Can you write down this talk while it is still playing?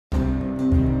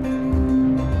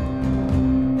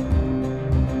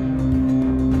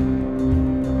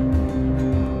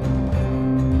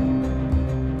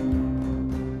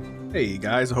Hey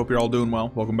guys, I hope you're all doing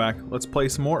well. Welcome back. Let's play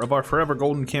some more of our Forever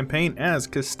Golden campaign as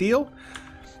Castile.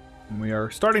 And we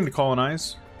are starting to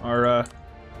colonize. Our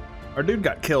dude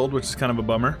got killed, which is kind of a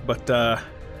bummer, but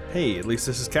hey, at least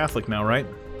this is Catholic now, right?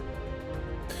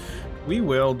 We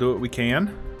will do what we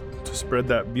can to spread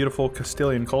that beautiful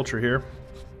Castilian culture here.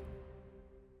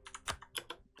 I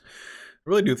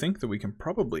really do think that we can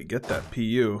probably get that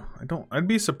PU. I'd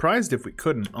be surprised if we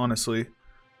couldn't, honestly.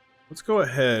 Let's go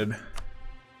ahead.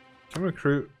 Can we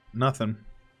recruit? Nothing.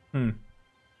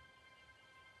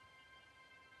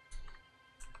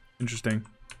 Interesting.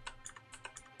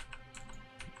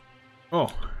 Oh.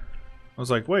 I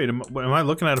was like, wait, am I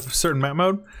looking at a certain map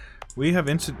mode? We have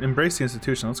embraced the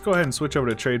institution. Let's go ahead and switch over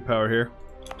to trade power here.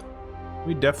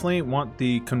 We definitely want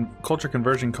the culture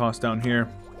conversion cost down here.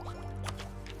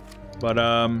 But,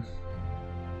 yeah.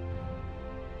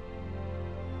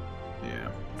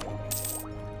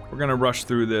 We're gonna rush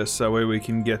through this, that way we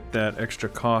can get that extra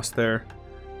cost there.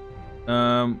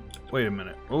 Wait a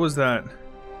minute. What was that?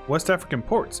 West African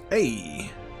ports.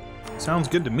 Hey! Sounds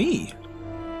good to me.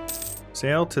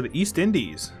 Sail to the East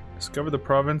Indies. Discover the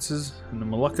provinces in the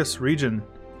Moluccas region.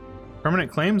 Permanent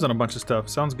claims on a bunch of stuff.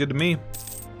 Sounds good to me.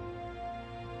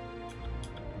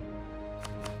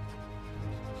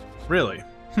 Really?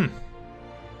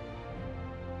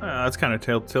 That's kind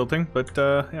of tilting, but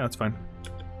yeah, that's fine.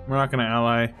 We're not going to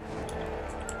ally.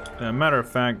 Matter of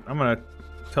fact, I'm going to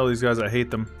tell these guys I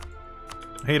hate them.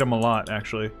 I hate them a lot,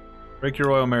 actually. Break your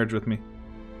royal marriage with me.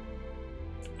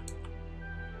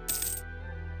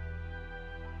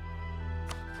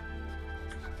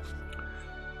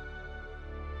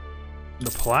 The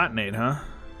Palatinate, huh?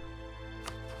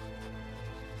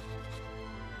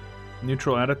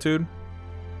 Neutral attitude?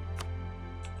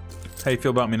 How you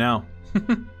feel about me now?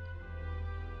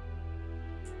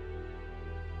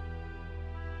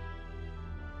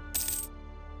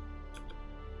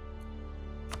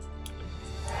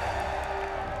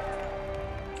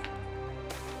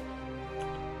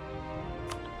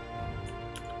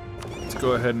 Let's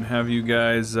go ahead and have you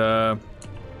guys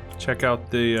check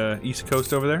out the East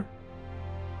Coast over there.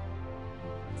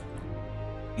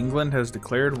 England has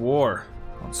declared war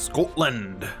on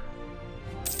Scotland.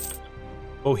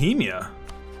 Bohemia.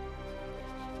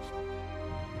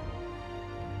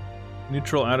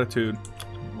 Neutral attitude.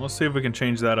 Let's see if we can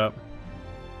change that up.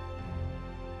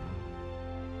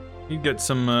 You'd get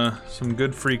some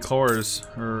good free cores,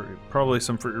 or probably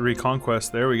some free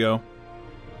reconquest. There we go.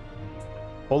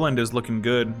 Poland is looking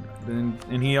good,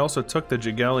 and he also took the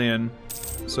Jagellian,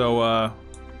 so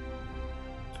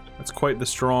that's quite the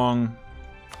strong.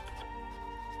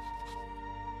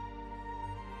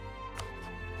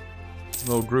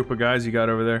 Little group of guys you got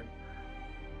over there.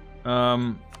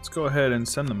 Let's go ahead and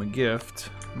send them a gift.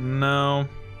 No.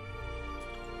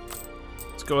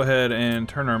 Let's go ahead and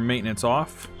turn our maintenance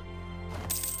off.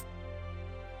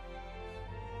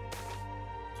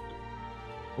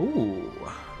 Ooh,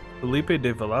 Felipe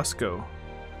de Velasco.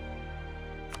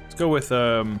 Let's go with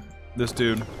this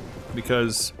dude,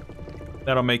 because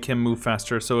that'll make him move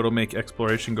faster, so it'll make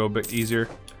exploration go a bit easier.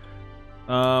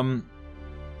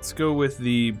 Let's go with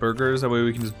the burgers, that way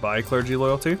we can just buy clergy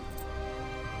loyalty.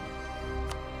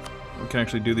 We can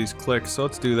actually do these clicks, so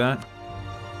let's do that.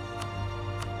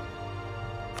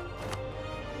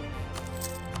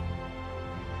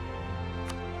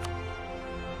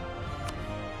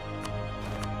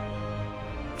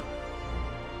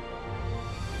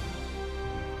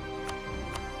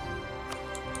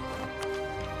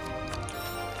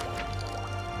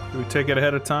 Do we take it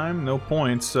ahead of time? No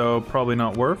points, so probably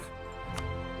not worth.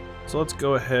 So let's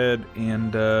go ahead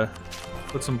and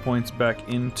put some points back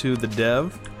into the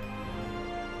dev.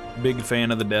 Big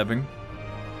fan of the deving.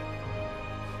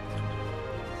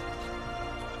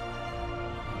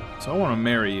 So I want to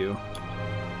marry you.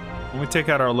 When we take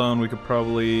out our loan, we could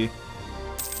probably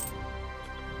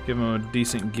give him a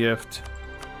decent gift.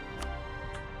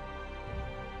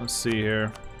 Let's see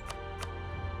here.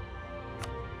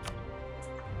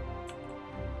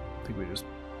 I think we just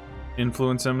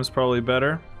influence him is probably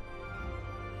better.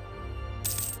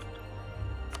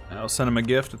 I'll send him a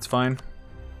gift, it's fine.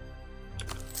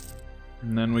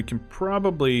 And then we can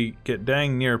probably get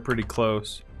dang near pretty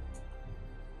close.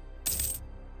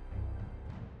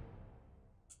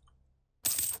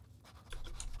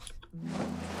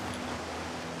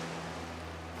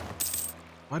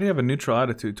 Why do you have a neutral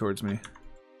attitude towards me?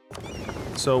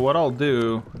 So what I'll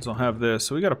do is I'll have this.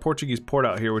 So we got a Portuguese port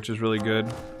out here, which is really good.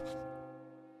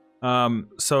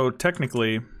 So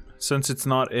technically, since it's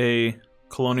not a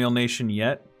colonial nation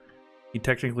yet, he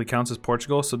technically counts as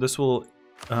Portugal, so this will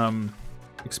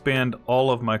expand all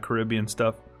of my Caribbean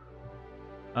stuff.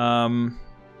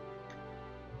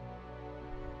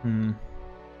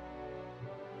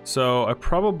 So I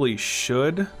probably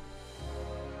should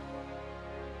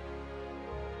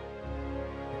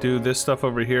do this stuff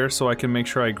over here so I can make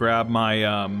sure I grab my,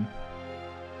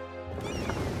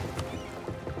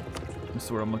 this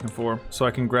is what I'm looking for. So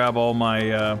I can grab all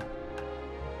my,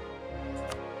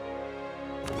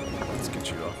 let's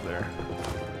get you off there.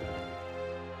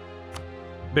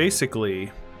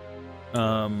 Basically,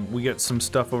 we get some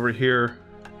stuff over here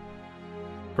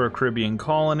for a Caribbean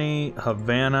colony,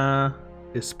 Havana,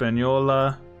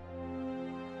 Hispaniola,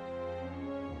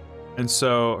 and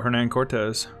so Hernan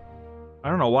Cortez. I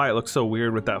don't know why it looks so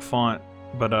weird with that font,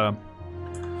 but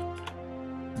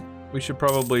we should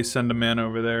probably send a man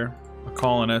over there, a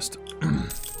colonist.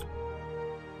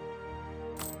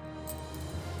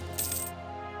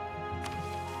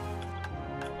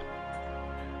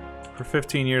 For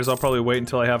 15 years, I'll probably wait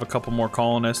until I have a couple more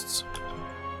colonists.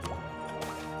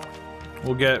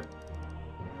 We'll get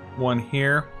one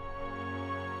here.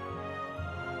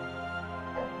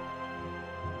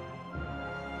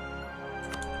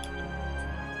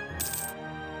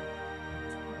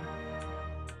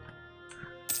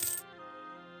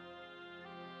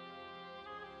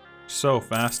 So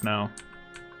fast now.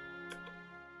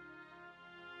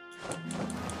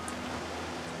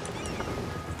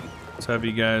 Let's have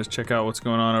you guys check out what's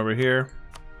going on over here.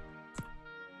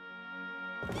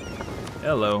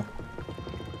 Hello.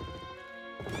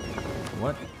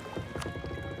 What?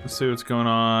 Let's see what's going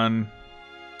on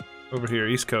over here,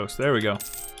 East Coast. There we go.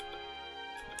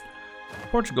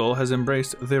 Portugal has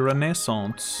embraced the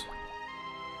Renaissance.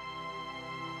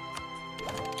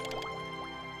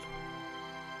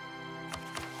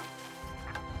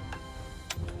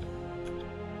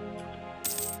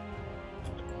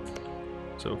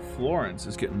 So Florence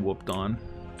is getting whooped on.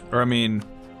 Or I mean,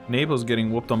 Naples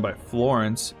getting whooped on by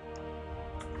Florence.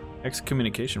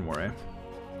 Excommunication war, eh?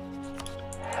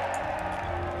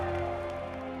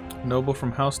 Noble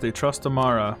from House de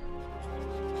Trastamara.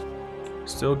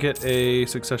 Still get a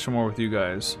succession war with you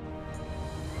guys.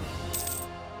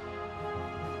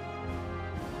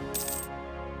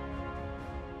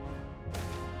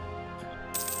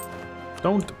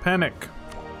 Don't panic.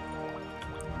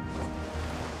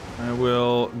 I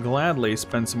will gladly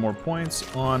spend some more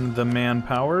points on the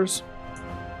manpowers.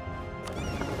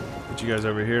 Get you guys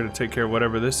over here to take care of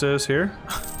whatever this is here.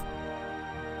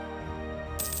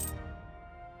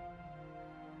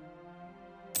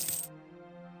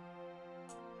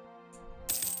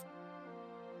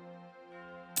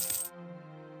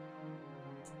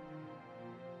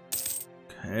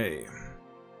 Okay.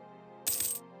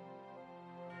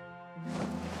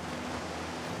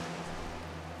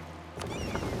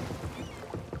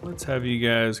 Let's have you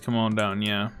guys come on down,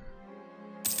 yeah.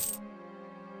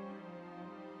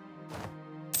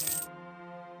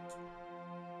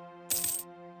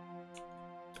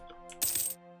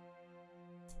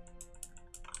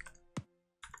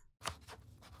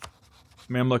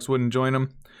 Mamluks wouldn't join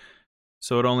them,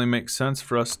 so it only makes sense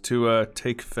for us to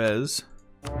take Fez.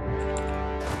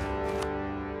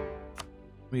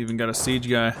 We even got a siege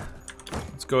guy.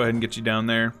 Let's go ahead and get you down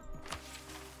there.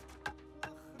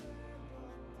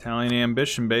 Italian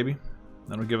ambition, baby.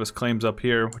 That'll give us claims up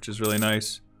here, which is really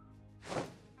nice.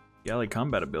 Galley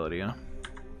combat ability, huh?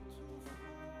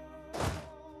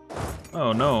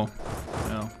 Oh no.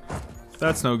 No.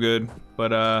 That's no good.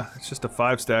 But it's just a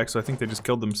 5-stack, so I think they just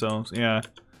killed themselves. Yeah.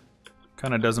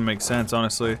 Kinda doesn't make sense,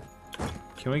 honestly.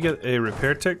 Can we get a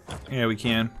repair tick? Yeah, we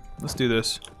can. Let's do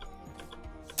this.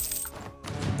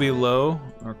 Below,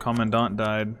 our commandant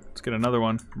died. Let's get another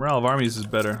one. Morale of armies is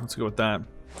better. Let's go with that.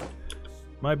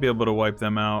 Might be able to wipe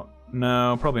them out.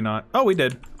 No, probably not. Oh, we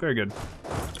did. Very good.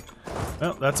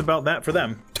 Well, that's about that for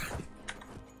them.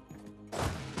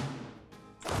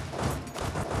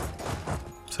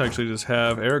 Let's actually just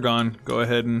have Aragon go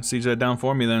ahead and siege that down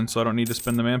for me then, so I don't need to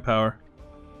spend the manpower.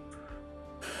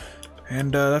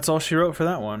 And that's all she wrote for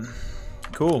that one.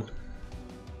 Cool.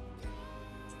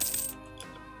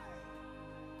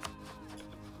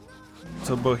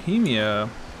 So Bohemia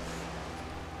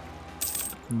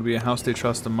will be a House de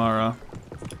Trastamara.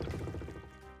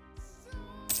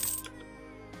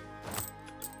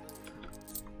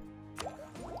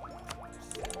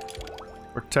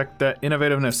 Protect that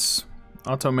innovativeness.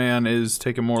 Ottoman is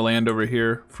taking more land over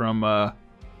here from the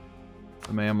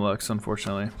Mamluks,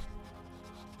 unfortunately.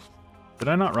 Did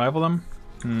I not rival them?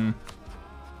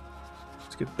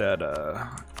 Let's get that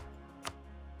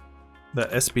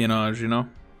that espionage, you know?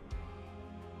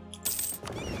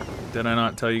 Did I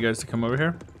not tell you guys to come over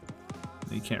here?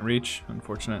 You can't reach,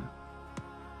 unfortunate.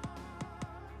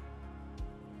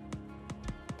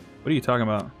 What are you talking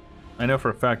about? I know for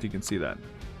a fact you can see that.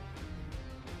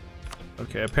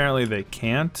 Okay, apparently they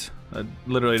can't. That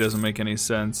literally doesn't make any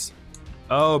sense.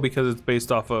 Oh, because it's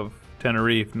based off of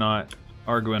Tenerife, not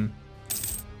Arguin.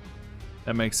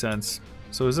 That makes sense.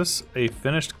 So is this a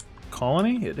finished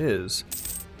colony? It is.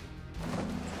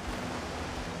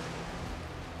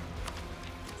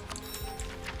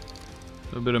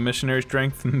 A little bit of missionary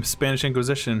strength from the Spanish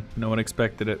Inquisition. No one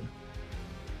expected it.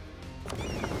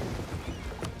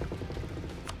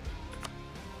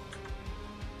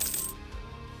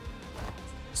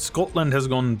 Scotland has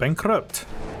gone bankrupt.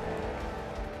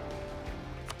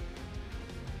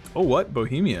 Oh, what?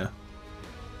 Bohemia?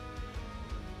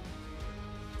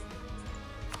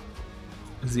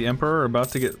 Is the Emperor about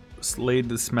to get laid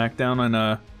to smackdown on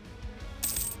a...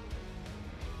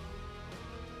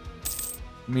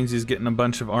 Means he's getting a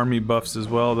bunch of army buffs as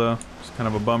well, though. It's kind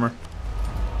of a bummer.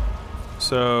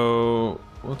 So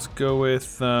let's go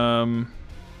with let's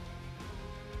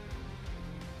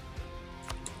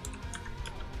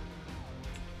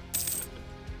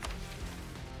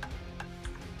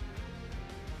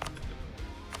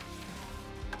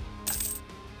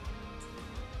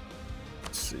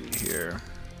see here.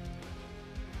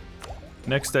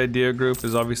 Next idea group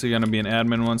is obviously going to be an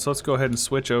admin one, so let's go ahead and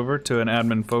switch over to an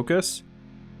admin focus.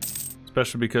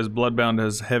 Especially because Bloodbound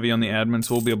is heavy on the admin,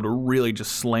 so we'll be able to really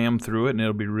just slam through it, and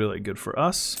it'll be really good for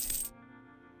us.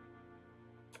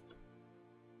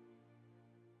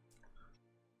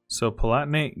 So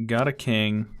Palatinate got a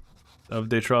king of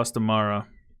De Trastamara.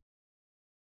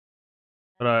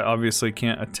 But I obviously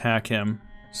can't attack him,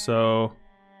 so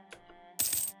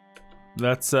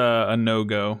that's a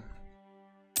no-go.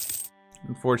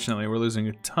 Unfortunately, we're losing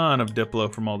a ton of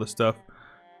Diplo from all this stuff.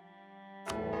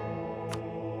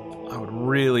 I would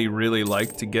really, really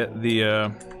like to get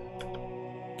the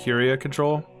Curia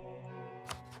control.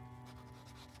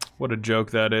 What a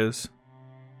joke that is.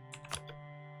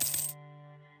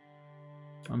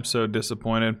 I'm so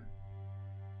disappointed.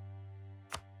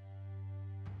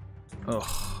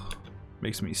 Ugh.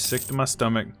 Makes me sick to my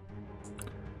stomach.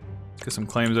 Let's get some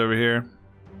claims over here.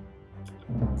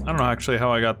 I don't know actually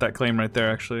how I got that claim right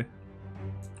there, actually.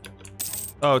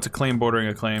 Oh, it's a claim bordering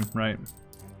a claim, right.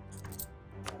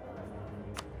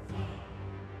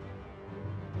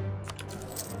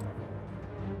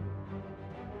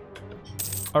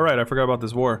 Alright, I forgot about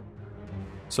this war.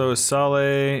 So is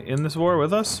Saleh in this war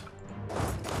with us?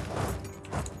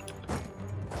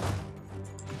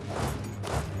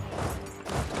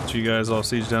 Get you guys all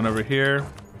siege down over here.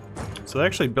 So they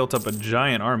actually built up a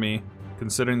giant army,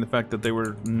 considering the fact that they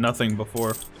were nothing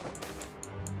before.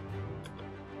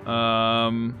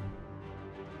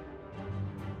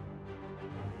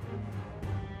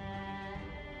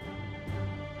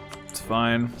 It's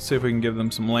fine. Let's see if we can give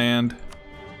them some land.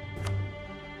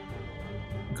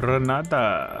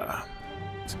 Granada.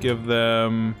 Let's give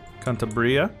them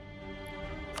Cantabria.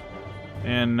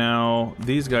 And now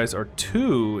these guys are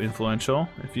too influential,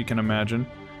 if you can imagine.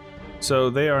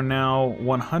 So they are now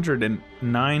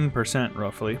 109%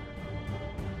 roughly.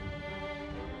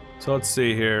 So let's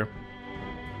see here.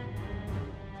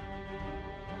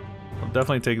 We'll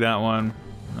definitely take that one.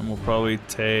 And we'll probably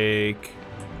take...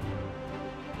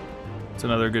 It's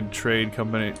another good trade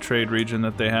company, trade region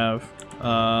that they have.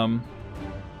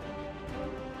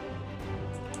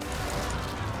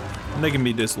 They can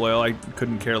be disloyal. I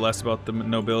couldn't care less about the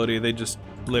nobility. They just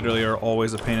literally are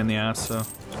always a pain in the ass, so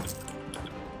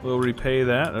we'll repay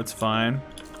that. That's fine.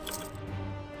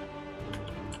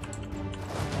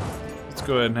 Let's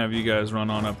go ahead and have you guys run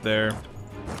on up there.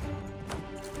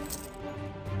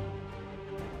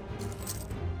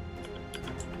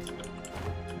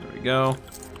 There we go.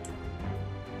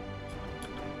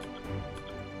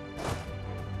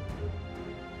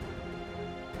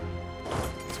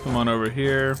 Let's come on over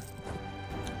here.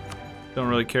 Don't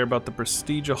really care about the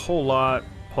prestige a whole lot.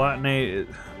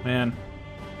 Palatinate, man.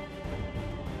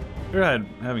 We're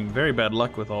having very bad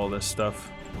luck with all this stuff.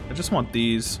 I just want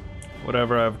these,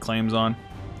 whatever I have claims on.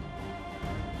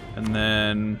 And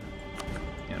then,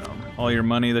 you know, all your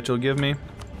money that you'll give me.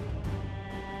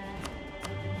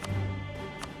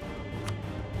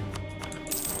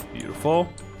 Beautiful.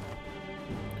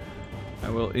 I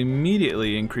will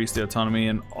immediately increase the autonomy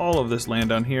in all of this land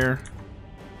down here.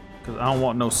 Because I don't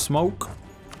want no smoke.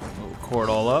 We'll core it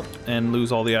all up and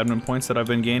lose all the admin points that I've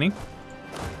been gaining.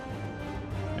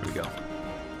 There we go.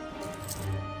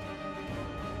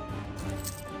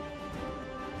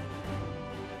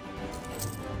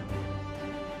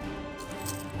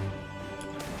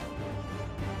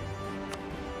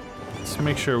 Let's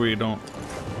make sure we don't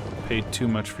pay too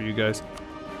much for you guys.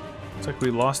 Looks like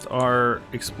we lost our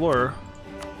explorer.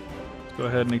 go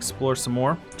ahead and explore some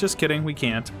more. Just kidding, we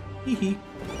can't. Hee.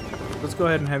 Let's go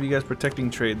ahead and have you guys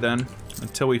protecting trade then.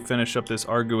 Until we finish up this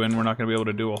Arguin, we're not going to be able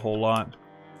to do a whole lot.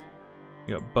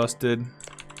 We got busted.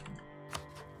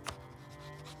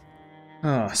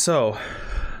 So,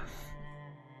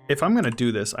 if I'm going to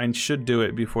do this, I should do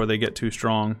it before they get too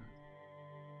strong.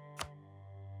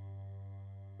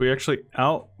 We actually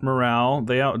out-morale,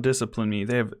 they out-discipline me.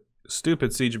 They have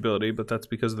stupid siege ability, but that's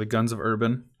because of the Guns of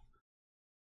Urban.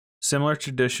 Similar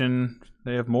tradition,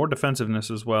 they have more defensiveness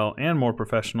as well, and more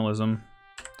professionalism.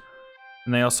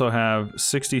 And they also have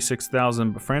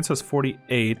 66,000, but France has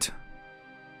 48.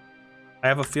 I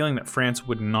have a feeling that France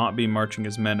would not be marching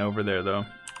as men over there, though.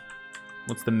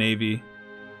 What's the navy?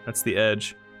 That's the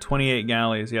edge. 28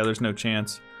 galleys, yeah, there's no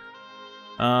chance.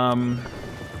 Yeah,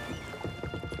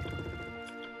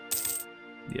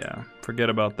 forget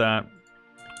about that.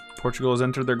 Portugal has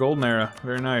entered their golden era.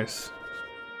 Very nice.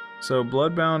 So,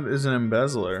 Bloodbound is an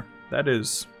embezzler. That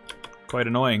is quite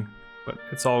annoying, but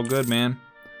it's all good, man.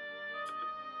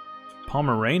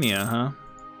 Pomerania, huh?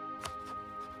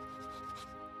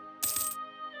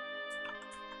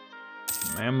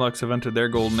 Mamluks have entered their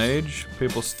golden age.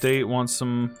 Papal State wants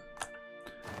me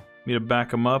to back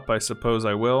them up. I suppose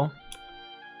I will.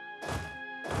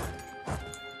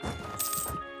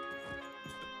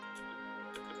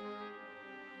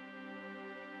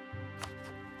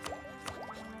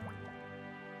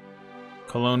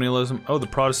 Colonialism. Oh, the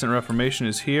Protestant Reformation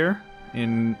is here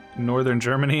in northern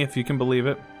Germany, if you can believe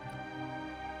it.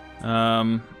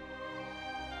 I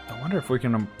wonder if we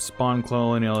can spawn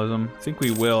colonialism. I think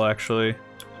we will, actually.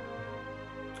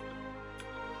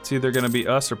 It's either going to be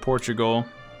us or Portugal.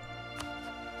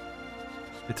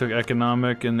 They took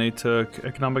economic and they took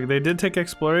economic. They did take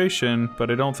exploration,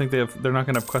 but I don't think they're not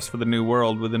going to have quests for the New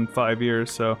World within 5 years,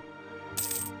 so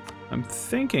I'm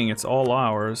thinking it's all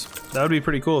ours. That would be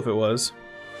pretty cool if it was.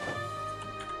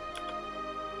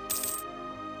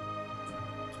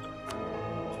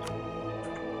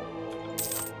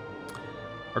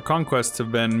 Our conquests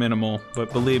have been minimal,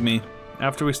 but believe me,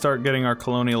 after we start getting our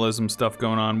colonialism stuff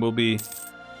going on, we'll be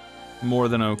more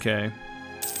than okay.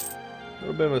 A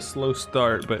little bit of a slow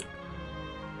start, but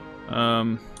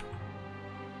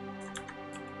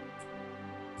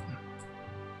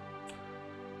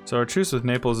so our truce with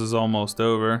Naples is almost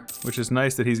over, which is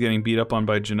nice that he's getting beat up on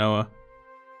by Genoa.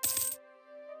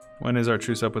 When is our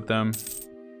truce up with them?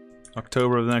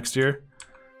 October of next year?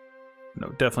 No,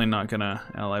 definitely not gonna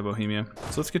ally Bohemia.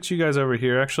 So let's get you guys over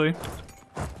here, actually.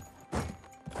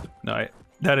 No,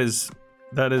 that is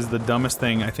the dumbest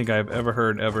thing I think I've ever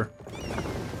heard, ever.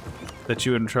 That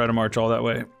you would try to march all that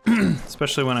way.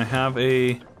 Especially when I have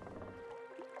a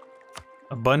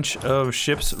bunch of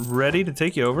ships ready to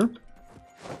take you over.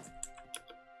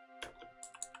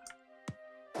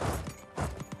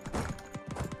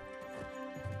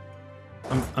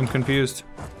 I'm confused.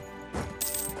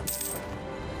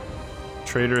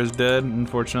 Trader is dead,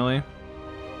 unfortunately.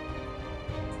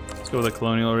 Let's go with a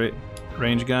colonial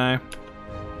range guy.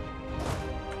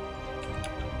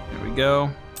 There we go.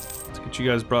 Let's get you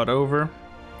guys brought over.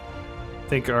 I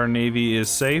think our navy is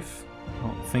safe. I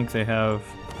don't think they have...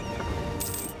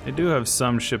 They do have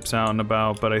some ships out and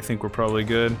about, but I think we're probably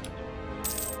good.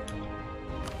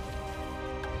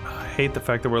 I hate the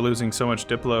fact that we're losing so much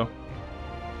Diplo.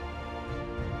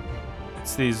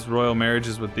 It's these royal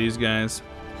marriages with these guys.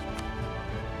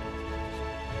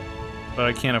 But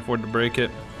I can't afford to break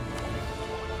it.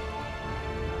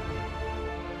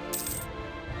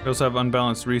 We also have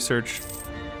unbalanced research.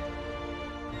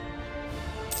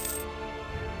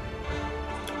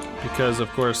 Because, of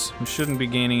course, we shouldn't be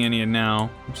gaining any now,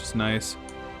 which is nice.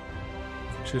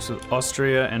 Truce with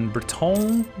Austria and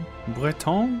Breton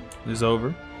is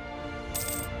over.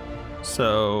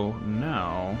 So,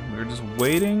 now, we're just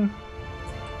waiting.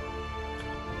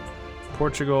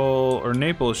 Portugal, or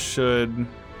Naples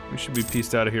we should be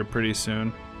pieced out of here pretty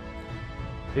soon.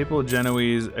 Papal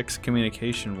Genoese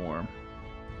excommunication war.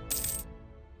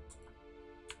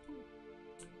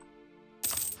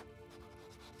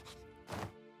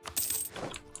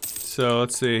 So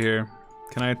let's see here.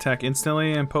 Can I attack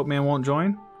instantly and Pope Man won't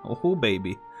join? Oh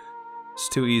baby. It's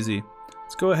too easy.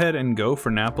 Let's go ahead and go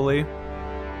for Napoli.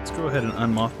 Let's go ahead and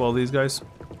unmothball these guys.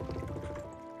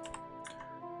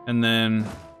 And then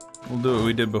we'll do what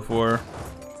we did before.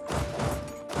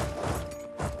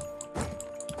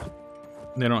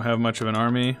 They don't have much of an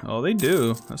army. Oh, they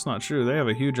do. That's not true. They have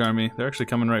a huge army. They're actually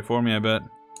coming right for me, I bet.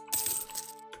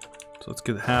 So let's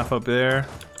get half up there.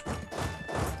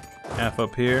 Half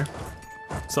up here.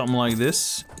 Something like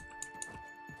this.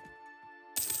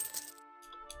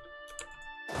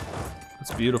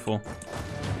 That's beautiful.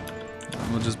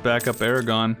 We'll just back up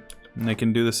Aragon, and they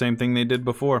can do the same thing they did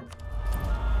before.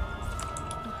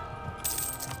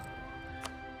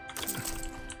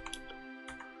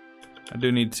 I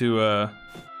do need to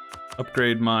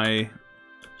upgrade my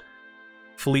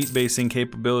fleet basing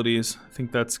capabilities. I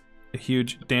think that's a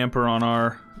huge damper on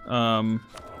our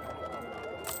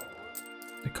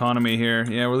economy here.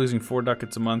 Yeah, we're losing 4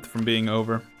 ducats a month from being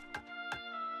over.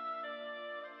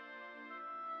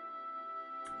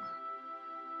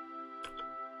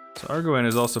 So Arguin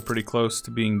is also pretty close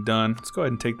to being done. Let's go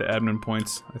ahead and take the admin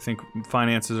points. I think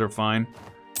finances are fine.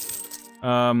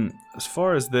 As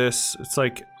far as this, it's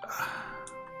like...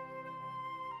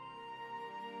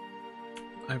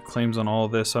 I have claims on all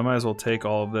of this, so I might as well take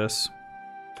all of this.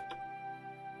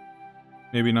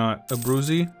 Maybe not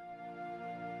Abruzzi.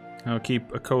 I'll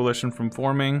keep a coalition from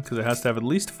forming, because it has to have at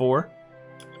least 4.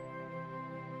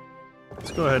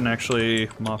 Let's go ahead and actually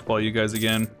mothball you guys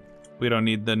again. We don't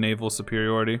need the naval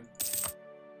superiority.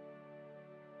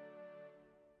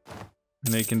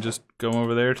 And they can just go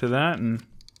over there to that and...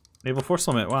 Naval force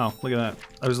limit, wow, look at that.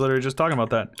 I was literally just talking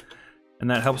about that. And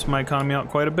that helps my economy out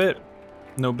quite a bit.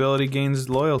 Nobility gains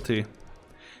loyalty.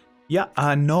 Yeah,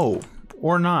 no.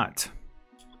 Or not.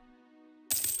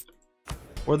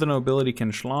 Or the nobility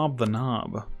can schlob the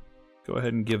knob. Go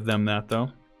ahead and give them that,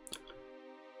 though.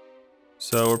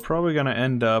 So we're probably gonna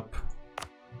end up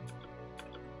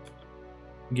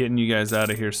getting you guys out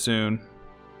of here soon.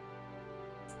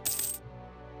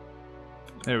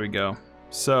 There we go.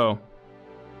 So,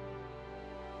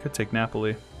 could take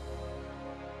Napoli.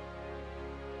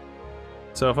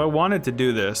 So if I wanted to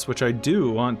do this, which I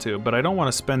do want to, but I don't want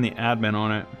to spend the admin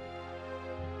on it.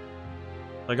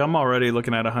 Like, I'm already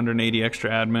looking at 180 extra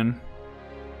admin.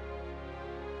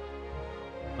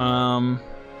 I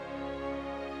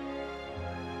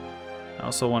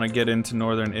also want to get into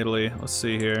northern Italy. Let's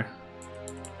see here.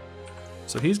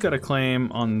 So he's got a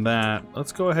claim on that.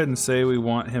 Let's go ahead and say we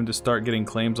want him to start getting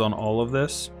claims on all of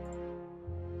this.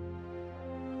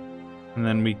 And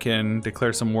then we can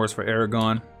declare some wars for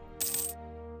Aragon.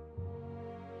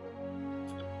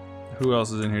 Who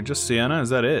else is in here? Just Siena? Is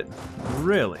that it?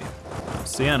 Really?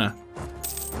 Siena,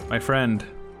 my friend,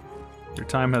 your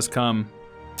time has come.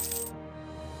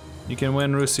 You can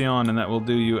win Roussillon and that will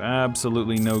do you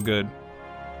absolutely no good.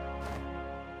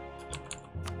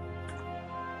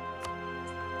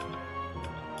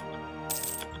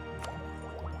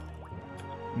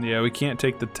 Yeah, we can't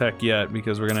take the tech yet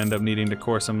because we're gonna end up needing to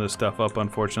core some of this stuff up,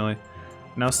 unfortunately.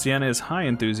 Now Siena is high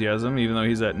enthusiasm, even though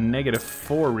he's at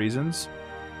 -4 reasons.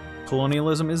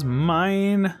 Colonialism is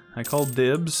mine. I call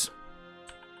dibs.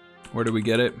 Where do we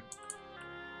get it?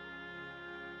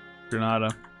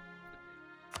 Granada.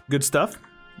 Good stuff.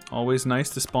 Always nice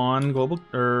to spawn global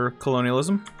or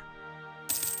colonialism.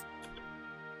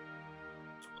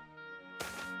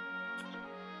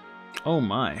 Oh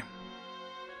my.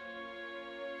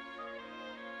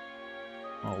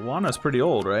 Well, Juana's pretty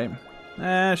old, right?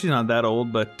 She's not that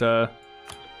old, but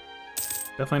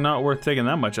definitely not worth taking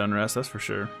that much unrest, that's for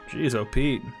sure. Jeez, oh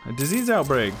Pete. A disease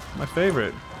outbreak, my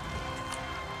favorite.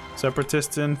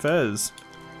 Separatists in Fez.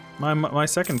 My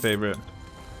second favorite.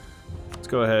 Let's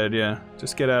go ahead, yeah.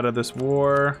 Just get out of this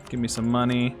war. Give me some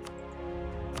money.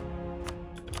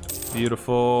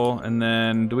 Beautiful. And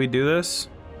then, do we do this?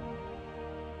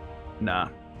 Nah,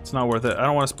 it's not worth it. I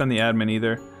don't want to spend the admin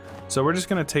either. So we're just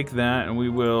gonna take that and we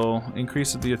will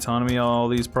increase the autonomy of all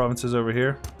these provinces over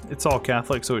here. It's all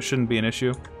Catholic, so it shouldn't be an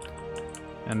issue.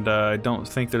 And I don't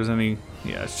think there's any,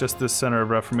 yeah, it's just this center of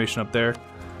Reformation up there.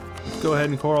 Let's go ahead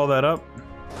and core all that up.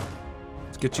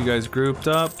 Let's get you guys grouped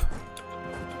up.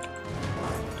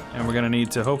 And we're gonna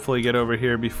need to hopefully get over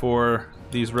here before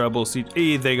these rebels see,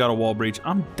 hey, they got a wall breach.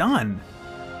 I'm done.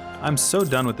 I'm so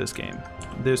done with this game.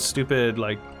 This stupid,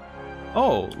 like,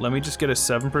 oh, let me just get a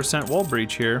 7% wall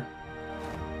breach here.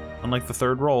 Unlike the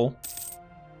third roll.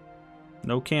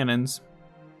 No cannons.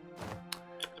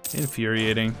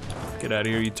 Infuriating. Get out of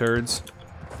here, you turds.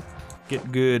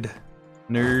 Get good,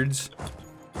 nerds.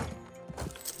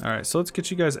 Alright, so let's get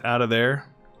you guys out of there.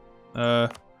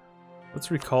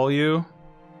 Let's recall you.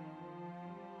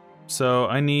 So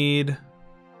I need...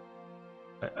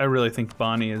 I really think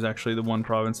Bani is actually the one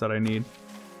province that I need.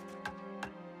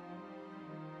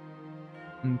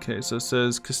 Okay, so it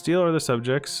says Castile or the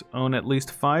subjects own at least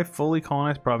 5 fully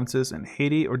colonized provinces in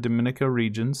Haiti or Dominica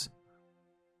regions.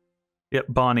 Yep,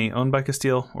 Bani, owned by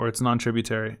Castile or its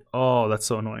non-tributary. Oh, that's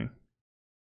so annoying.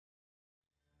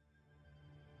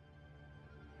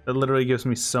 That literally gives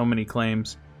me so many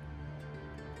claims.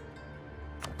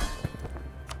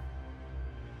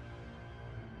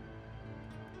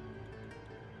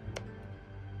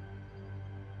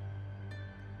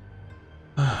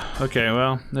 Okay,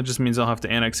 well, that just means I'll have to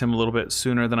annex him a little bit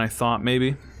sooner than I thought,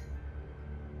 maybe.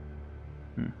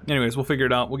 Anyways, we'll figure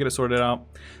it out. We'll get it sorted out.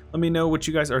 Let me know what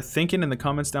you guys are thinking in the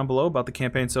comments down below about the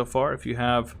campaign so far. If you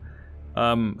have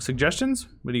suggestions,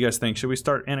 what do you guys think? Should we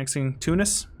start annexing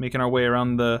Tunis, making our way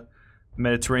around the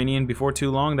Mediterranean before too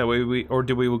long? That way or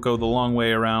do we go the long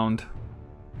way around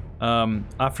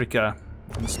Africa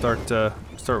and start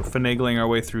finagling our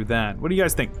way through that? What do you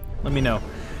guys think? Let me know.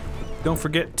 Don't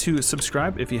forget to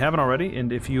subscribe if you haven't already,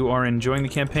 and if you are enjoying the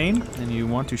campaign and you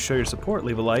want to show your support,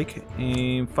 leave a like.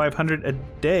 500 a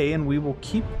day, and we will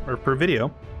keep, or per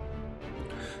video,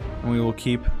 and we will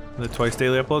keep the twice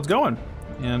daily uploads going.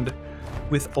 And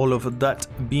with all of that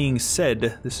being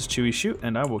said, this is Chewy Shoot,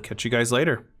 and I will catch you guys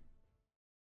later.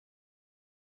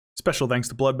 Special thanks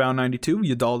to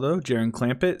Bloodbound92, Udaldo, Jaren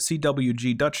Clampett,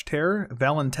 CWG Dutch Terror,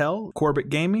 Valentel, Corbett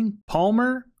Gaming,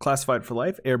 Palmer, Classified for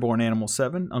Life, Airborne Animal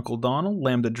 7, Uncle Donald,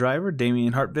 Lambda Driver,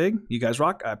 Damian Hartvig. You guys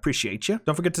rock. I appreciate you.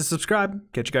 Don't forget to subscribe.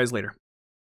 Catch you guys later.